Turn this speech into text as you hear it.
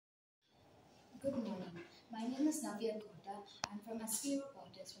Good morning. My name is Navya Kota. I'm from THEIFBOT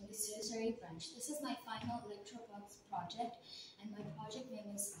from the Surgery branch. This is my final Electroblocks project, and my project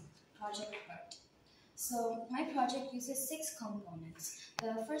name is Project BERT. So my project uses 6 components.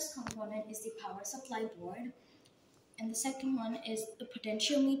 The first component is the power supply board, and the second one is the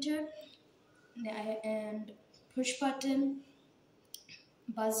potentiometer and push button,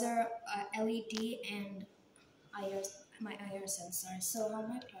 buzzer, LED, and my IR sensor. So how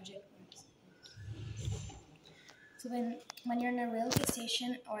my project works. So when you're in a railway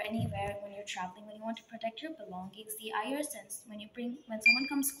station or anywhere, when you're traveling, when you want to protect your belongings, the IR sense when someone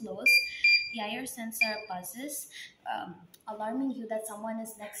comes close, the IR sensor buzzes, alarming you that someone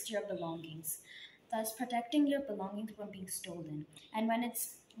is next to your belongings, thus protecting your belongings from being stolen. And when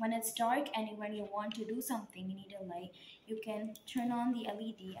it's dark and when you want to do something, you need a light. You can turn on the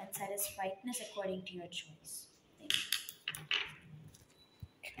LED and set its brightness according to your choice. Thank you.